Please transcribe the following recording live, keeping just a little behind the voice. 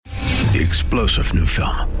The explosive new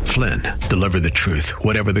film, Flynn, deliver the truth,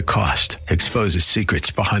 whatever the cost, exposes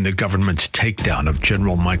secrets behind the government's takedown of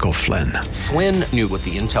General Michael Flynn. Flynn knew what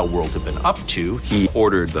the intel world had been up to. He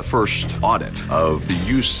ordered the first audit of the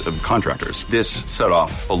use of contractors. This set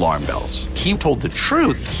off alarm bells. He told the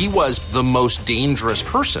truth. He was the most dangerous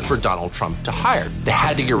person for Donald Trump to hire. They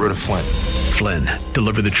had to get rid of Flynn. Flynn,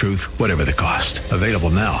 deliver the truth, whatever the cost. Available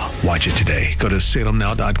now. Watch it today. Go to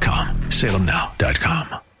salemnow.com.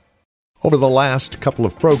 salemnow.com. Over the last couple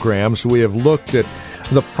of programs, we have looked at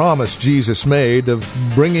the promise Jesus made of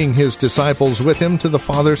bringing his disciples with him to the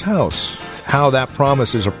Father's house. How that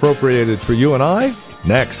promise is appropriated for you and I?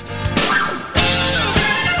 Next.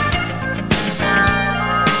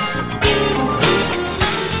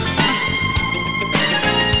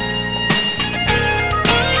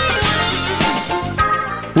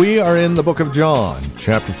 We are in the book of John,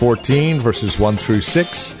 chapter 14, verses 1 through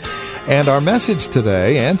 6. And our message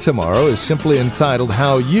today and tomorrow is simply entitled,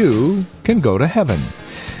 How You Can Go to Heaven.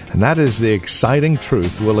 And that is the exciting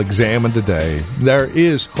truth we'll examine today. There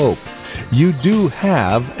is hope. You do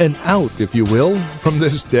have an out, if you will, from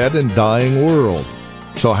this dead and dying world.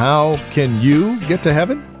 So how can you get to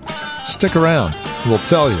heaven? Stick around. We'll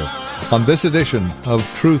tell you. On this edition of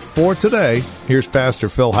Truth for Today, here's Pastor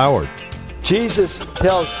Phil Howard. Jesus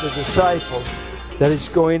tells the disciples that he's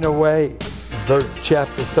going away.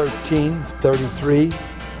 Chapter 13, 33.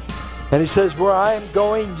 And he says, where I am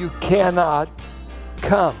going, you cannot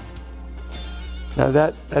come. Now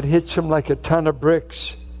that hits him like a ton of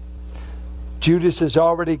bricks. Judas has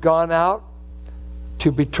already gone out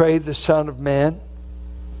to betray the Son of Man.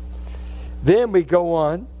 Then we go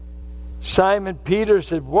on. Simon Peter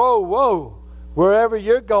said, whoa, wherever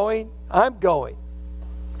you're going, I'm going.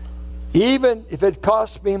 Even if it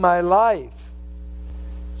costs me my life.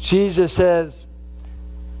 Jesus says,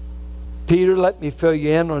 Peter, let me fill you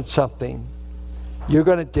in on something. You're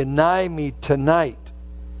going to deny me tonight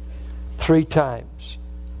 3 times.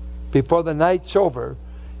 Before the night's over,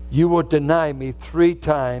 you will deny me 3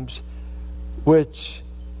 times, which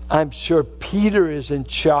I'm sure Peter is in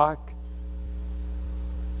shock.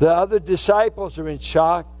 The other disciples are in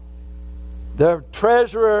shock. Their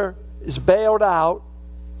treasurer is bailed out.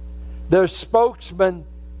 Their spokesman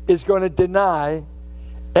is going to deny.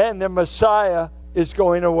 And the Messiah is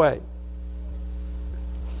going away.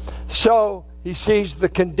 So he sees the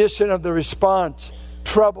condition of the response,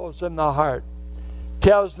 troubles in the heart.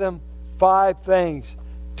 Tells them 5 things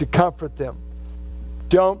to comfort them.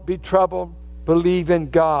 Don't be troubled. Believe in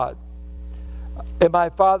God. In my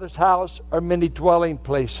Father's house are many dwelling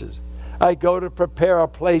places. I go to prepare a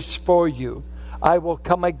place for you. I will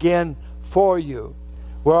come again for you.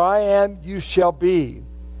 Where I am, you shall be.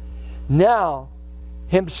 Now,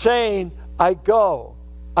 him saying, I go,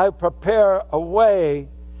 I prepare a way.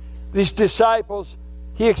 These disciples,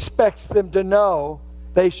 he expects them to know.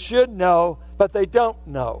 They should know, but they don't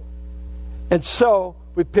know. And so,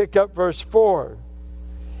 we pick up verse 4.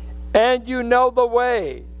 And you know the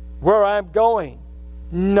way where I'm going.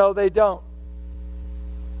 No, they don't.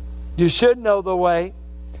 You should know the way.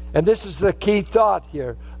 And this is the key thought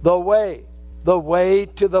here. The way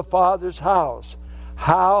to the Father's house.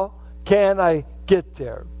 How can I get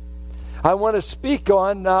there? I want to speak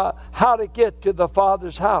on how to get to the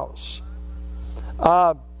Father's house.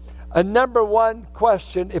 A number one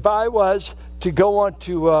question, if I was to go on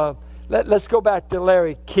to, let's go back to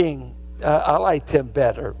Larry King. I liked him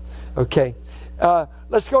better. Okay.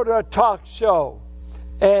 Let's go to a talk show.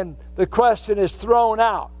 And the question is thrown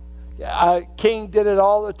out. King did it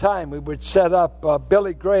all the time. We would set up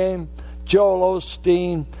Billy Graham, Joel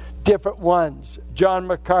Osteen, different ones. John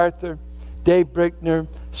MacArthur, Dave Brickner,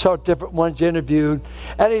 so different ones interviewed.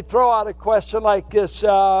 And he'd throw out a question like this,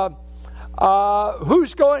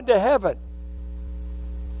 who's going to heaven?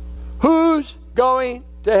 Who's going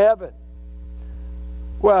to heaven?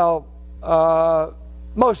 Well,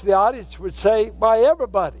 most of the audience would say, why,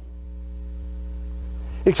 everybody.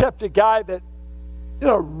 Except a guy that,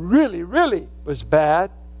 really, really was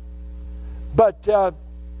bad. But,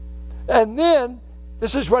 and then,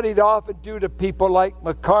 this is what he'd often do to people like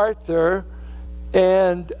MacArthur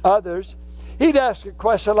and others. He'd ask a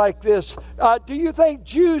question like this, do you think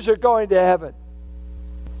Jews are going to heaven?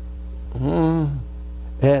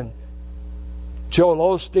 And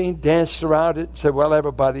Joel Osteen danced around it and said, well,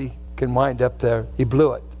 everybody can wind up there. He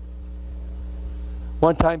blew it.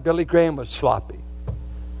 One time Billy Graham was sloppy.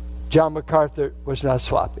 John MacArthur was not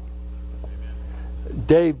sloppy.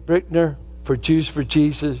 Dave Brickner, for Jews for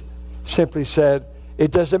Jesus, simply said,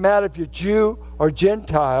 it doesn't matter if you're Jew or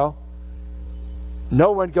Gentile.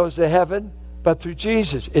 No one goes to heaven but through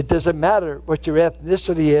Jesus. It doesn't matter what your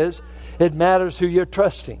ethnicity is. It matters who you're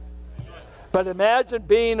trusting. But imagine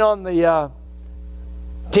being on the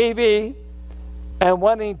TV and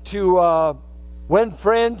wanting to win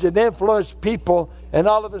friends and influence people, and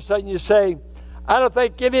all of a sudden you say, I don't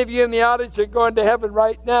think any of you in the audience are going to heaven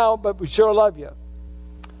right now, but we sure love you.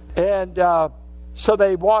 And so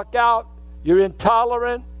they walk out. You're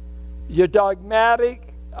intolerant. You're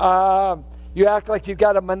dogmatic. You act like you've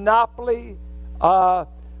got a monopoly.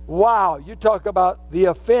 Wow, you talk about the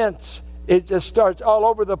offense. It just starts all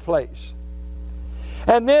over the place.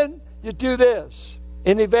 And then you do this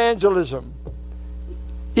in evangelism.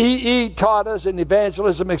 E.E. taught us in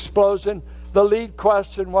Evangelism Explosion, the lead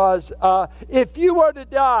question was, if you were to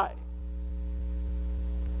die,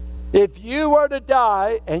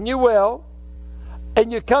 and you will,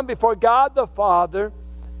 and you come before God the Father,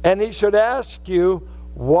 and He should ask you,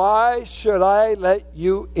 why should I let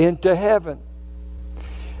you into heaven?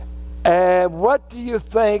 And what do you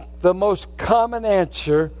think the most common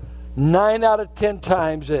answer 9 out of 10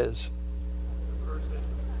 times is?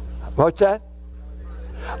 What's that?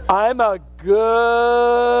 I'm a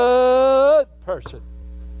good person.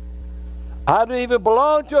 I don't even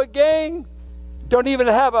belong to a gang. Don't even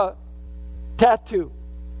have a tattoo.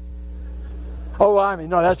 Oh,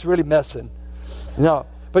 no, that's really messing. No.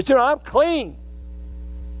 But I'm clean.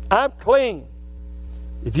 I'm clean.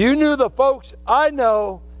 If you knew the folks I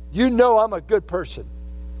know, you know I'm a good person.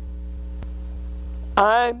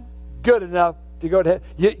 I'm good enough to go to heaven.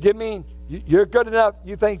 You mean you're good enough?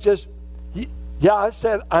 You think just, yeah, I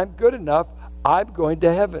said I'm good enough. I'm going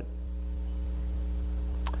to heaven.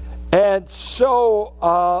 And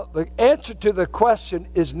so the answer to the question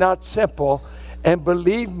is not simple. And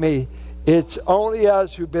believe me, it's only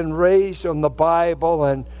us who've been raised on the Bible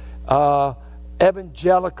and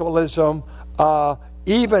evangelicalism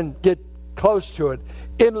even get close to it.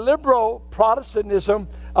 In liberal Protestantism,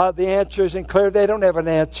 the answer isn't clear. They don't have an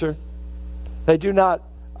answer. They do not.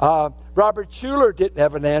 Robert Schuller didn't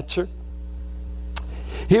have an answer.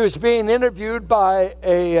 He was being interviewed by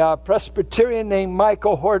a Presbyterian named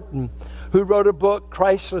Michael Horton, who wrote a book,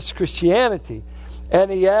 Christless Christianity.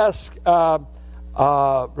 And he asked Robert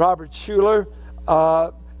Schuller,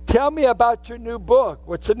 tell me about your new book.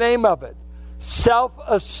 What's the name of it?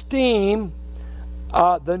 Self-Esteem,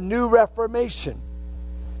 the New Reformation.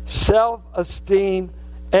 Self-esteem.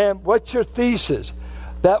 And what's your thesis?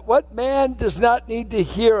 That what man does not need to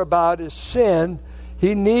hear about is sin.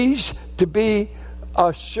 He needs to be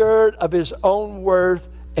assured of his own worth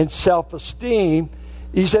and self-esteem.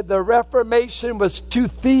 He said the Reformation was too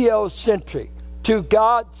theocentric, too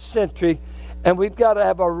God-centric, and we've got to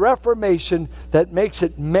have a Reformation that makes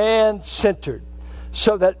it man-centered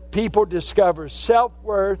so that people discover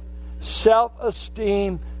self-worth,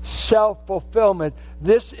 self-esteem, self-fulfillment.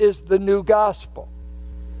 This is the new gospel.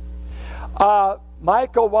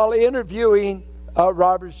 Michael, while interviewing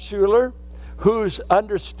Robert Schuller, whose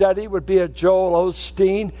understudy would be a Joel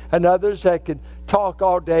Osteen and others that could talk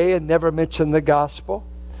all day and never mention the gospel,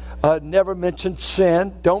 never mention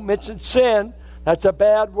sin. Don't mention sin. That's a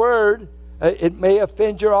bad word. It may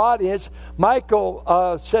offend your audience.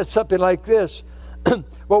 Michael said something like this.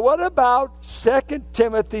 Well, what about 2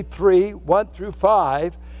 Timothy 3, 1 through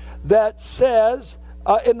 5, that says,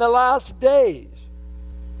 in the last days,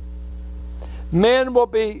 men will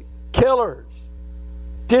be killers,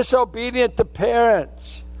 disobedient to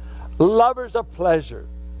parents, lovers of pleasure,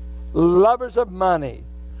 lovers of money,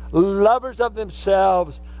 lovers of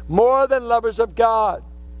themselves, more than lovers of God.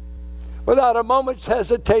 Without a moment's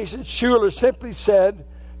hesitation, Schuller simply said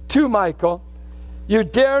to Michael, you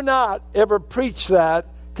dare not ever preach that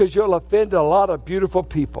because you'll offend a lot of beautiful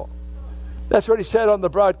people. That's what he said on the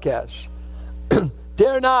broadcast.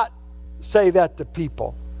 Dare not say that to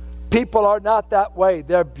people. People are not that way.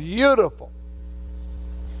 They're beautiful.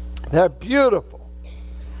 They're beautiful.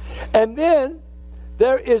 And then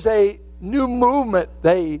there is a new movement.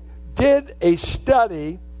 They did a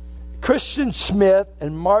study, Christian Smith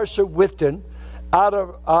and Marsha Whitten out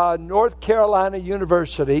of North Carolina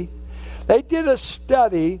University. They did a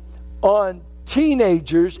study on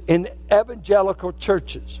teenagers in evangelical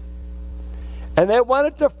churches. And they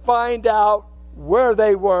wanted to find out where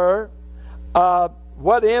they were,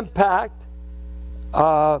 what impact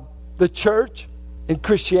the church and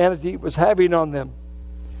Christianity was having on them.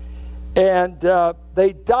 And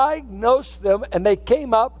they diagnosed them, and they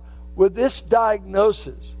came up with this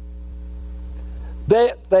diagnosis.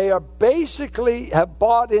 They are basically have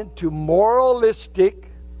bought into moralistic,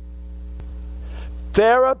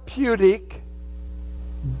 therapeutic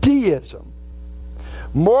deism.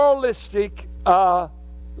 Moralistic,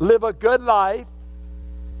 live a good life.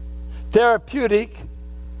 Therapeutic,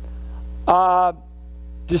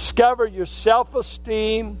 discover your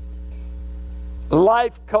self-esteem,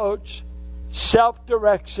 life coach,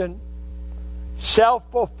 self-direction,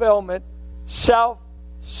 self-fulfillment, self,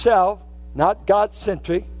 not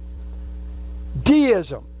God-centric,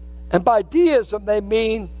 deism. And by deism, they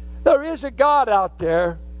mean there is a God out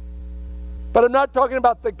there, but I'm not talking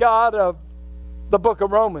about the God of the book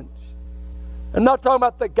of Romans. I'm not talking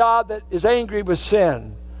about the God that is angry with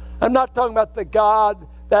sin. I'm not talking about the God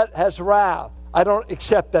that has wrath. I don't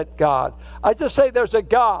accept that God. I just say there's a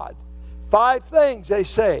God. 5 things, they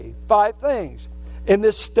say. 5 things in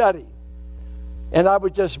this study. And I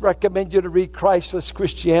would just recommend you to read Christless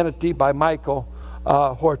Christianity by Michael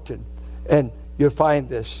Horton. And you'll find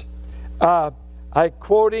this. I'm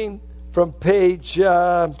quoting from page,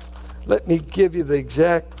 let me give you the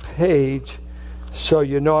exact page so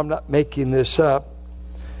you know I'm not making this up.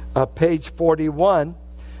 Page 41.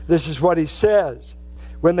 This is what he says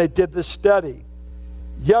when they did the study.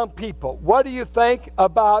 Young people, what do you think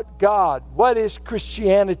about God? What is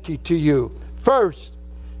Christianity to you? First,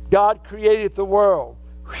 God created the world.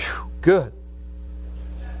 Whew, good.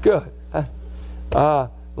 A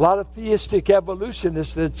lot of theistic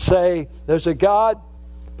evolutionists that say there's a God,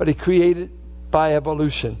 but he created by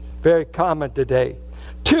evolution. Very common today.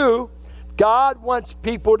 2, God wants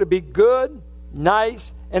people to be good,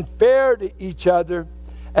 nice, and fair to each other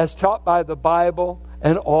as taught by the Bible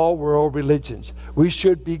and all world religions. We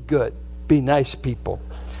should be good, be nice people.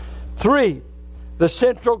 3, the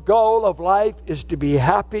central goal of life is to be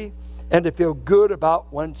happy and to feel good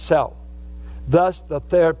about oneself. Thus, the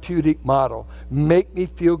therapeutic model. Make me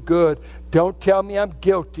feel good. Don't tell me I'm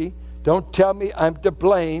guilty. Don't tell me I'm to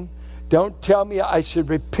blame. Don't tell me I should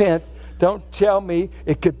repent. Don't tell me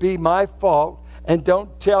it could be my fault. And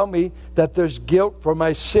don't tell me that there's guilt for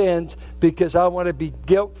my sins because I want to be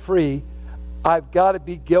guilt-free. I've got to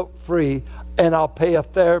be guilt-free, and I'll pay a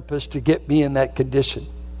therapist to get me in that condition.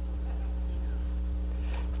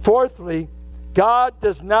 Fourthly, God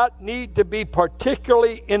does not need to be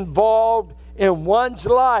particularly involved in one's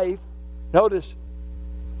life, notice,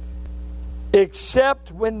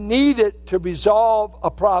 except when needed to resolve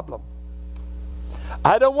a problem.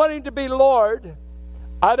 I don't want him to be Lord.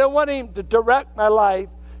 I don't want him to direct my life.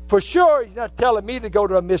 For sure, he's not telling me to go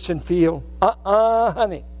to a mission field.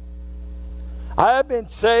 Honey. I have been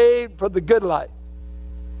saved for the good life.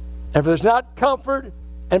 And if there's not comfort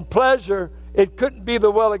and pleasure, it couldn't be the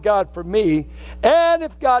will of God for me. And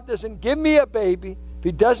if God doesn't give me a baby, if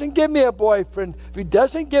he doesn't give me a boyfriend, if he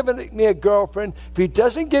doesn't give me a girlfriend, if he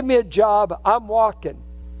doesn't give me a job, I'm walking.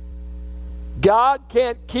 God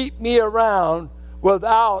can't keep me around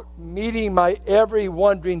without meeting my every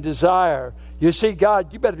wandering desire. You see,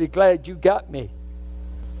 God, you better be glad you got me.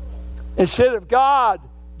 Instead of God,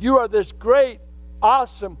 you are this great,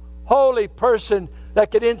 awesome, holy person that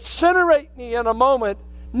could incinerate me in a moment.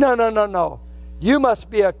 No. You must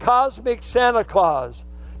be a cosmic Santa Claus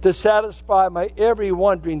to satisfy my every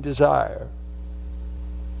wandering desire.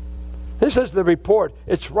 This is the report.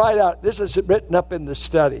 It's right out. This is written up in the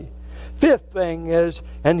study. 5th thing is,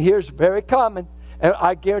 and here's very common, and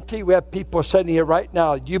I guarantee we have people sitting here right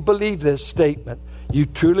now, you believe this statement. You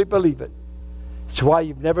truly believe it. It's why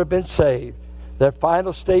you've never been saved. Their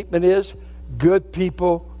final statement is, good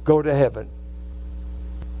people go to heaven.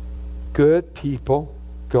 Good people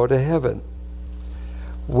go to heaven.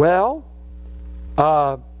 Well,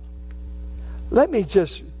 let me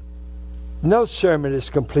just, no sermon is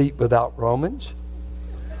complete without Romans.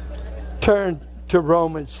 Turn to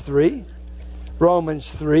Romans 3. Romans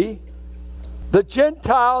 3. The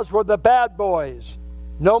Gentiles were the bad boys.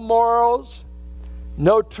 No morals,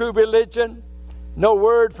 no true religion, no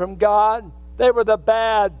word from God. They were the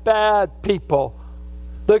bad people.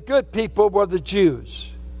 The good people were the Jews.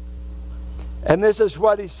 And this is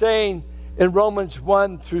what he's saying in Romans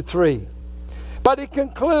 1 through 3. But he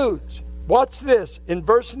concludes, watch this, in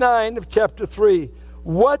verse 9 of chapter 3.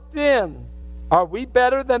 What then? Are we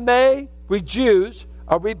better than they? We Jews.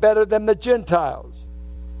 Are we better than the Gentiles?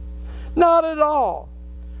 Not at all.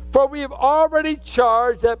 For we have already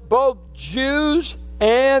charged that both Jews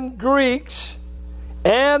and Greeks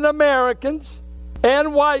and Americans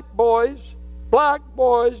and white boys, black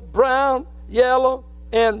boys, brown, yellow,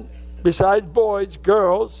 and besides boys,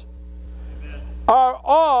 girls, are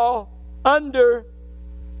all under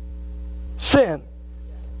sin.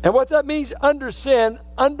 And what that means, under sin,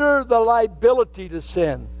 under the liability to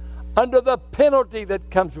sin, under the penalty that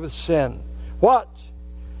comes with sin. Watch.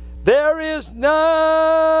 There is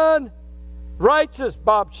none righteous,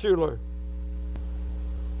 Bob Schuller.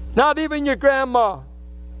 Not even your grandma.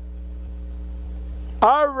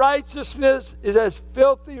 Our righteousness is as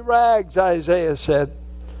filthy rags, Isaiah said.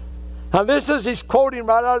 Now he's quoting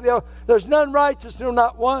right out of the Old. There's none righteous, no,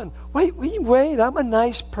 not one. Wait, I'm a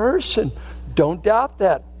nice person. Don't doubt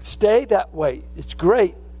that. Stay that way. It's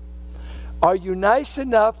great. Are you nice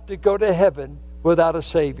enough to go to heaven without a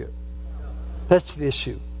Savior? That's the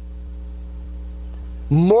issue.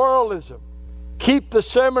 Moralism. Keep the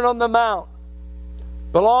Sermon on the Mount.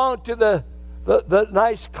 Belong to the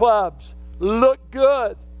nice clubs. Look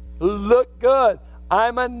good. Look good.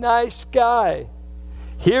 I'm a nice guy.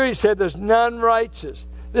 Here he said there's none righteous.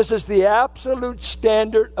 This is the absolute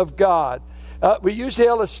standard of God. We use the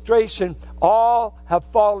illustration, all have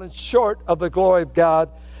fallen short of the glory of God.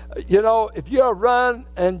 You know, if you're a run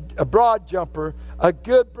and a broad jumper, a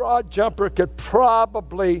good broad jumper could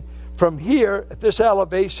probably, from here at this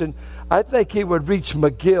elevation, I think he would reach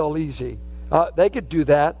McGill easy. They could do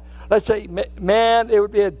that. Let's say, man, it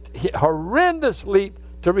would be a horrendous leap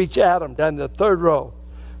to reach Adam down the third row.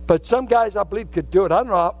 But some guys, I believe, could do it. I don't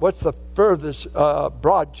know what's the furthest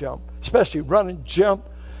broad jump, especially run and jump.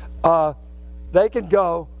 They can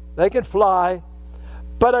go. They can fly.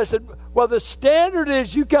 But I said, well, the standard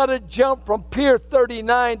is you got to jump from Pier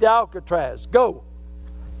 39 to Alcatraz. Go.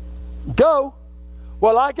 Go.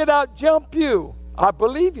 Well, I could out-jump you. I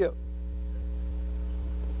believe you.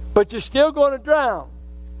 But you're still going to drown.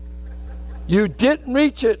 You didn't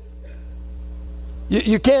reach it.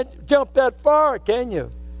 You can't jump that far, can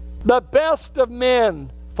you? The best of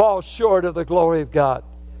men fall short of the glory of God.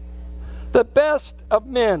 The best of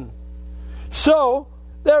men. So,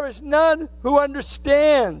 there is none who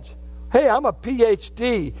understands. Hey, I'm a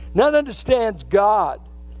PhD. None understands God.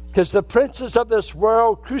 Because the princes of this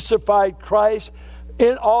world crucified Christ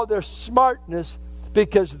in all their smartness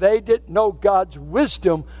because they didn't know God's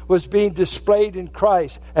wisdom was being displayed in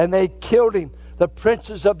Christ. And they killed him. The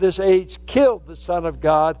princes of this age killed the Son of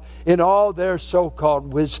God in all their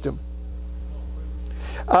so-called wisdom.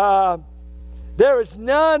 There is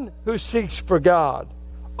none who seeks for God.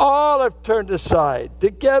 All have turned aside.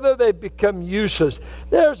 Together they become useless.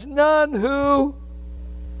 There's none who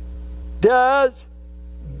does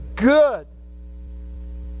good.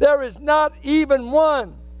 There is not even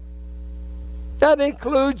one. That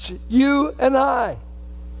includes you and I.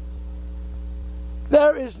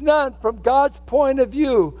 There is none from God's point of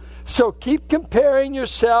view. So keep comparing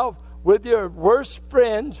yourself with your worst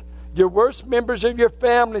friends, your worst members of your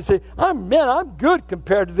family. Say, I'm good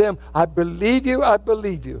compared to them. I believe you. I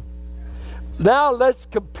believe you. Now let's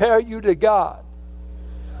compare you to God.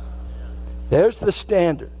 There's the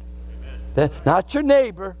standard. Not your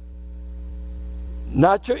neighbor,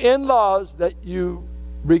 not your in-laws that you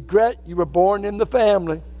regret you were born in the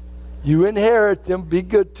family. You inherit them. Be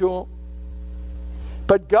good to them.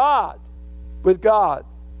 But God, with God.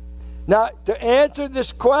 Now, to answer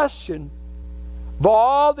this question, of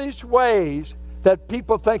all these ways that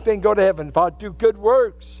people think they can go to heaven, if I do good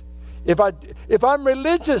works, if I'm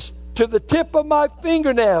religious to the tip of my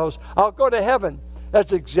fingernails, I'll go to heaven.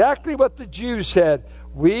 That's exactly what the Jews said.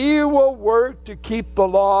 We will work to keep the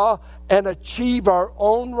law and achieve our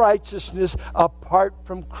own righteousness apart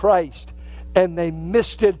from Christ. And they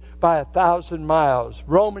missed it by 1,000 miles.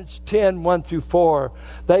 Romans 10, 1 through 4.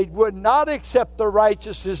 They would not accept the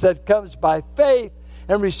righteousness that comes by faith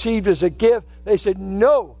and received as a gift. They said,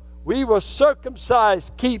 no, we will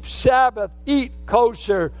circumcise, keep Sabbath, eat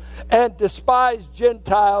kosher, and despise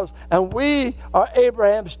Gentiles. And we are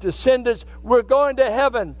Abraham's descendants. We're going to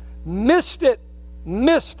heaven. Missed it.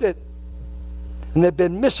 Missed it. And they've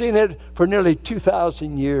been missing it for nearly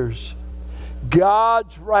 2,000 years.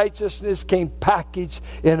 God's righteousness came packaged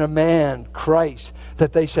in a man, Christ,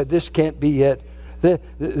 that they said, this can't be it.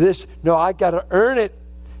 No, I got to earn it.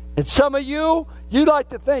 And some of you like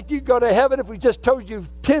to think you go to heaven. If we just told you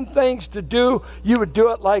 10 things to do, you would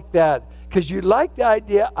do it like that. Because you like the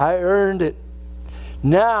idea, I earned it.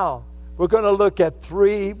 Now, we're going to look at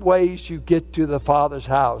 3 ways you get to the Father's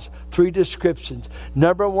house. 3 descriptions.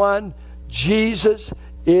 Number 1, Jesus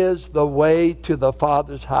is the way to the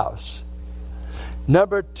Father's house.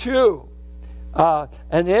 Number 2,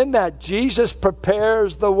 and in that, Jesus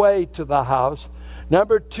prepares the way to the house.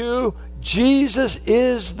 Number 2, Jesus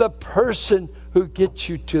is the person who gets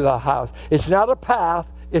you to the house. It's not a path,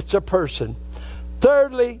 it's a person.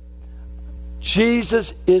 Thirdly,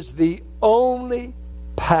 Jesus is the only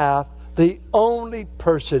path, the only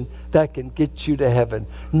person that can get you to heaven.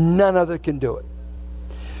 None other can do it.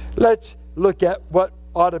 Let's look at what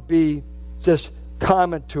ought to be just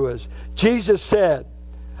common to us. Jesus said,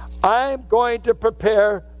 I'm going to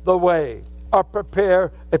prepare the way, or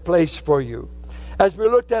prepare a place for you. As we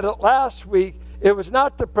looked at it last week, It was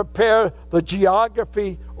not to prepare the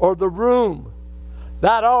geography or the room.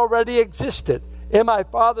 That already existed. In my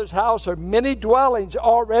Father's house are many dwellings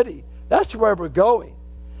already. That's where we're going.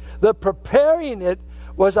 The preparing it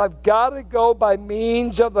was, I've got to go by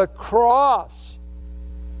means of the cross.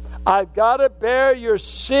 I've got to bear your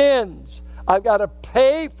sins. I've got to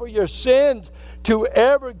pay for your sins to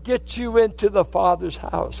ever get you into the Father's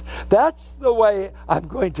house. That's the way I'm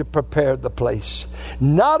going to prepare the place.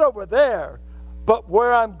 Not over there, but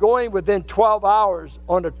where I'm going within 12 hours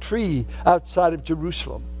on a tree outside of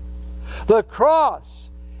Jerusalem. The cross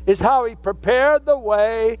is how he prepared the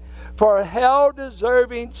way for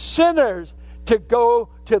hell-deserving sinners to go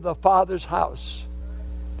to the Father's house.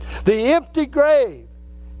 The empty grave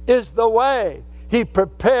is the way. He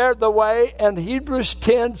prepared the way, and Hebrews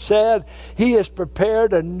 10 said he has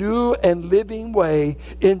prepared a new and living way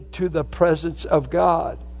into the presence of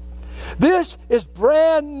God. This is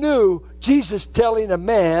brand new, Jesus telling a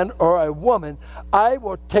man or a woman, I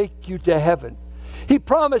will take you to heaven. He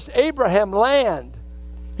promised Abraham land.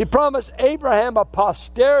 He promised Abraham a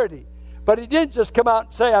posterity. But he didn't just come out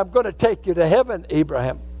and say, I'm going to take you to heaven,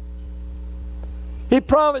 Abraham. He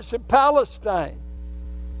promised him Palestine.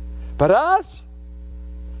 But us,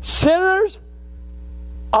 sinners,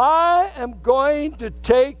 I am going to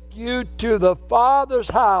take you to the Father's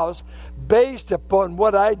house based upon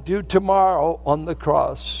what I do tomorrow on the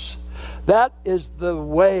cross. That is the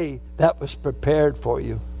way that was prepared for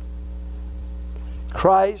you.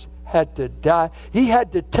 Christ had to die. He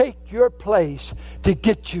had to take your place to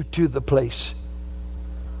get you to the place.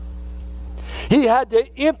 He had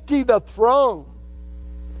to empty the throne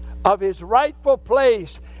of his rightful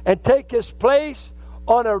place and take his place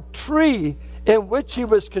on a tree in which he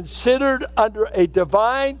was considered under a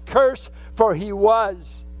divine curse, for he was.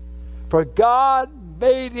 For God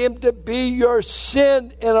made him to be your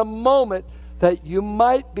sin in a moment, that you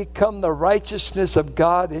might become the righteousness of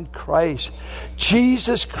God in Christ.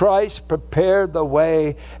 Jesus Christ prepared the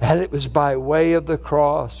way, and it was by way of the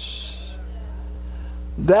cross.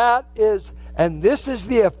 This is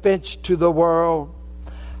the offense to the world.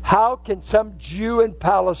 How can some Jew in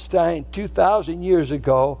Palestine 2,000 years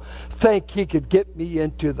ago think he could get me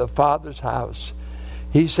into the Father's house?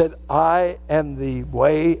 He said, I am the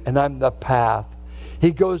way and I'm the path. He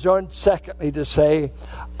goes on, secondly, to say,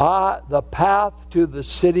 the path to the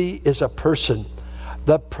city is a person.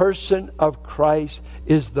 The person of Christ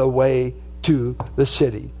is the way to the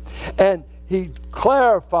city. And he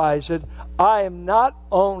clarifies it. I am not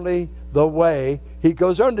only the way. He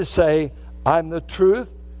goes on to say, I'm the truth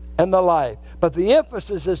and the life. But the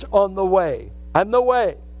emphasis is on the way. I'm the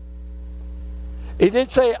way. He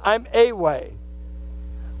didn't say I'm a way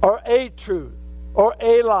or a truth or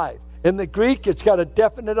a life. In the Greek, it's got a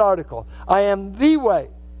definite article. I am the way,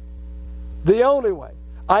 the only way.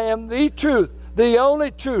 I am the truth, the only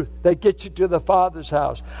truth that gets you to the Father's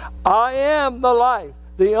house. I am the life,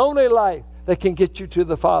 the only life that can get you to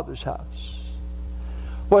the Father's house.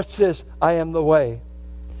 What's this? I am the way.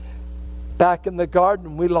 Back in the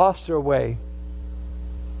garden, we lost our way.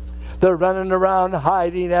 They're running around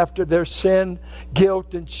hiding after their sin.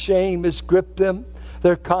 Guilt and shame has gripped them.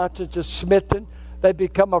 Their conscience is smitten. They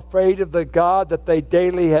become afraid of the God that they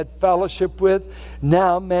daily had fellowship with.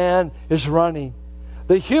 Now man is running.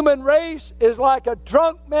 The human race is like a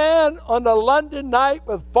drunk man on a London night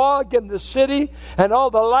with fog in the city and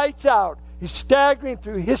all the lights out. He's staggering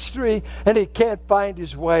through history and he can't find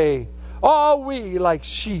his way. All we like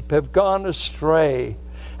sheep have gone astray,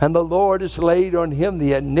 and the Lord has laid on him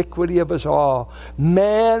the iniquity of us all.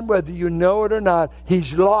 Man, whether you know it or not,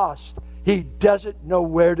 he's lost. He doesn't know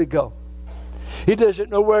where to go. He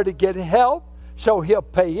doesn't know where to get help, so he'll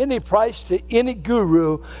pay any price to any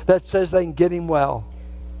guru that says they can get him well.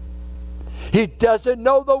 He doesn't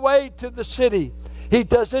know the way to the city. He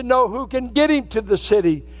doesn't know who can get him to the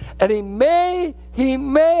city. And he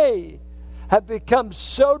may have become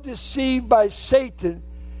so deceived by Satan,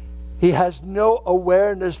 he has no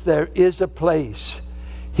awareness there is a place.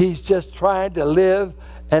 He's just trying to live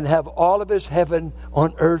and have all of his heaven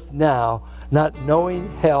on earth now, not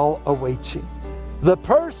knowing hell awaits him. The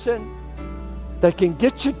person that can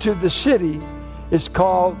get you to the city is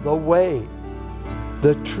called the way,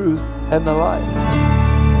 the truth, and the life.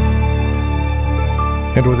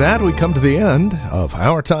 And with that, we come to the end of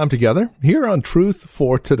our time together here on Truth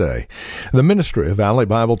for Today, the ministry of Valley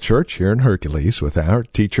Bible Church here in Hercules with our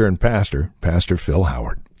teacher and pastor, Pastor Phil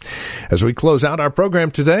Howard. As we close out our program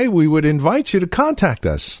today, we would invite you to contact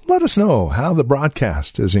us. Let us know how the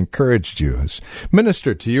broadcast has encouraged you, has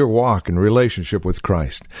ministered to your walk and relationship with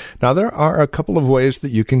Christ. Now, there are a couple of ways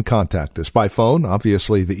that you can contact us. By phone,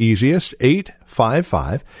 obviously the easiest,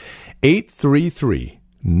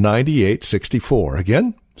 855-833-9864.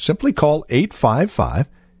 Again, simply call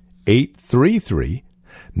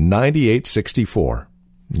 855-833-9864.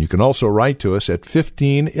 You can also write to us at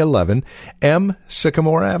 1511 M.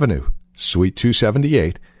 Sycamore Avenue, Suite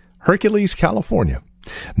 278, Hercules, California.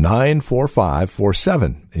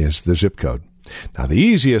 94547 is the zip code. Now, the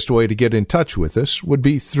easiest way to get in touch with us would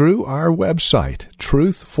be through our website,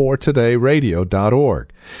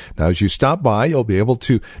 truthfortodayradio.org. Now, as you stop by, you'll be able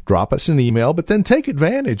to drop us an email, but then take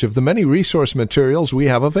advantage of the many resource materials we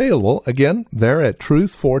have available. Again, they're at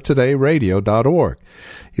truthfortodayradio.org.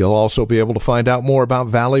 You'll also be able to find out more about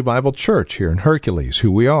Valley Bible Church here in Hercules,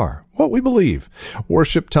 who we are, what we believe,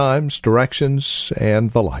 worship times, directions,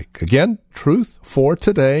 and the like. Again,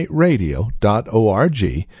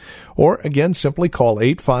 truthfortodayradio.org, or again, simply call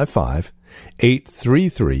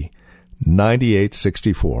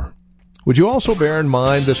 855-833-9864. Would you also bear in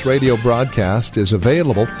mind this radio broadcast is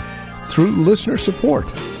available through listener support.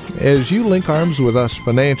 As you link arms with us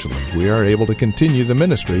financially, we are able to continue the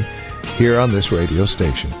ministry here on this radio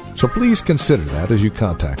station. So please consider that as you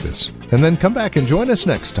contact us. And then come back and join us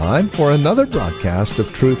next time for another broadcast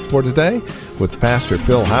of Truth for Today with Pastor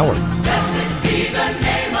Phil Howard. Blessed be the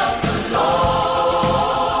name of the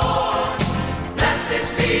Lord.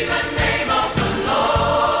 Blessed be the name of the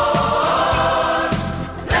Lord.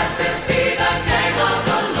 Blessed be the name of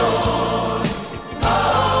the Lord.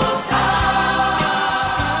 Most High.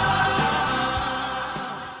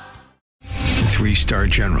 3-star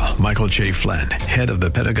General Michael J. Flynn, head of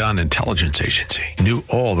the Pentagon Intelligence Agency, knew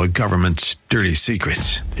all the government's dirty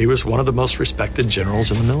secrets. He was one of the most respected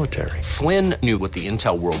generals in the military. Flynn knew what the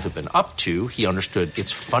intel world had been up to. He understood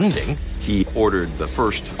its funding. He ordered the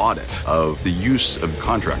first audit of the use of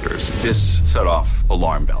contractors. This set off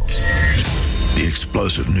alarm bells. The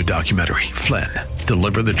explosive new documentary, Flynn,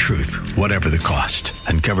 Deliver the Truth, Whatever the Cost,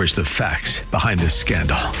 uncovers the facts behind this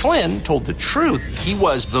scandal. Flynn told the truth. He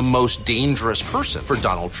was the most dangerous person for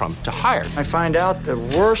Donald Trump to hire. I find out the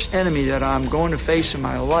worst enemy that I'm going to face in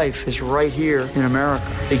my life is right here in America.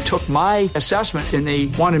 They took my assessment and they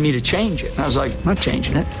wanted me to change it. And I was like, I'm not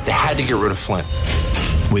changing it. They had to get rid of Flynn.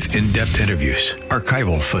 With in-depth interviews,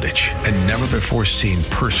 archival footage, and never-before-seen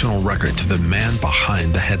personal records of the man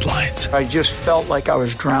behind the headlines. I just felt like I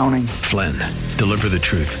was drowning. Flynn, Deliver the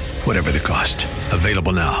Truth, Whatever the Cost.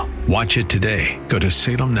 Available now. Watch it today. Go to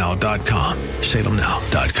salemnow.com.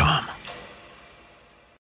 salemnow.com.